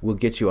address. We'll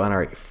get you on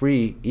our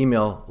free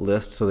email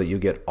list so that you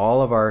get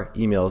all of our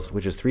emails,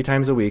 which is 3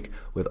 times a week,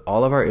 with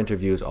all of our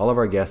interviews, all of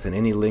our guests, and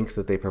any links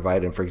that they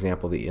provide. And for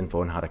example, the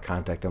info on how to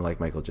contact them, like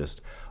Michael just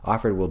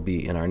offered, will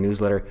be in our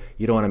newsletter.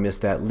 You don't want to miss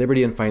that.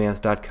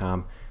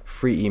 libertyandfinance.com,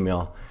 free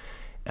email.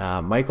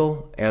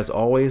 Michael, as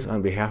always,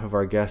 on behalf of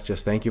our guests,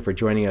 just thank you for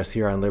joining us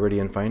here on Liberty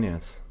and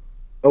Finance.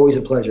 Always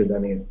a pleasure,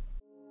 Daniel.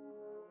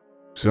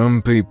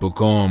 Some people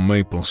call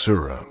maple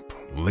syrup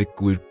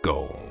liquid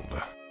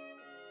gold,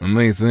 and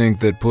they think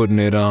that putting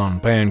it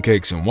on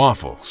pancakes and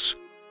waffles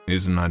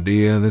is an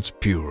idea that's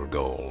pure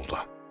gold.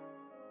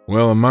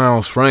 Well, at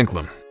Miles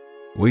Franklin,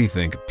 we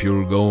think a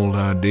pure gold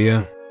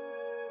idea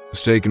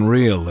is taking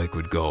real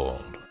liquid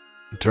gold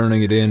and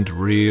turning it into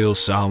real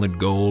solid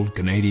gold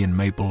Canadian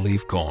maple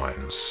leaf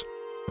coins.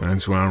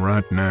 That's why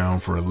right now,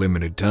 for a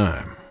limited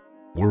time,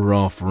 We're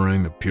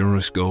offering the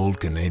purest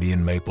gold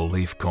Canadian maple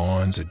leaf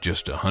coins at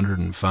just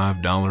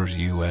 $105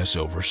 US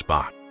over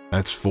spot.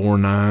 That's 4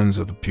 nines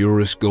of the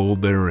purest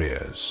gold there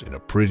is in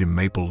a pretty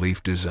maple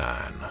leaf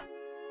design.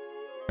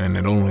 And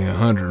at only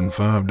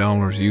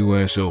 $105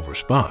 US over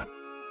spot,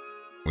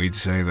 we'd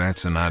say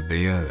that's an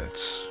idea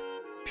that's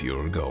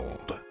pure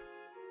gold.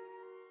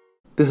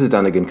 This is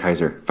Donegan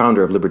Kaiser,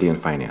 founder of Liberty and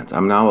Finance.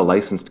 I'm now a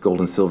licensed gold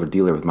and silver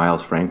dealer with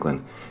Miles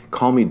Franklin.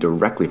 Call me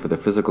directly for the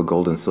physical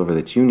gold and silver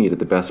that you need at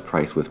the best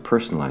price with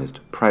personalized,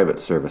 private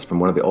service from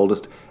one of the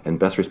oldest and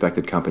best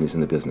respected companies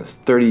in the business.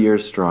 30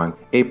 years strong,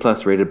 A+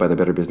 rated by the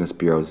Better Business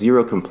Bureau,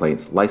 0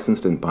 complaints,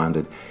 licensed and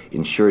bonded,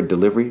 insured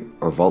delivery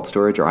or vault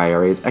storage or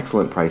IRAs,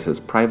 excellent prices,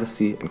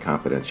 privacy and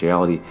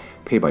confidentiality,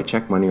 pay by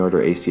check, money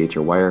order, ACH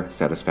or wire,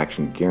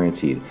 satisfaction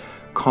guaranteed.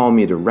 Call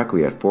me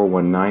directly at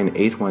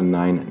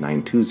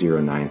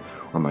 419-819-9209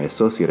 or my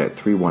associate at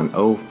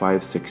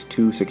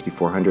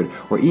 310-562-6400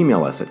 or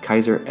email us at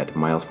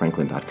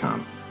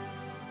kaiser@milesfranklin.com.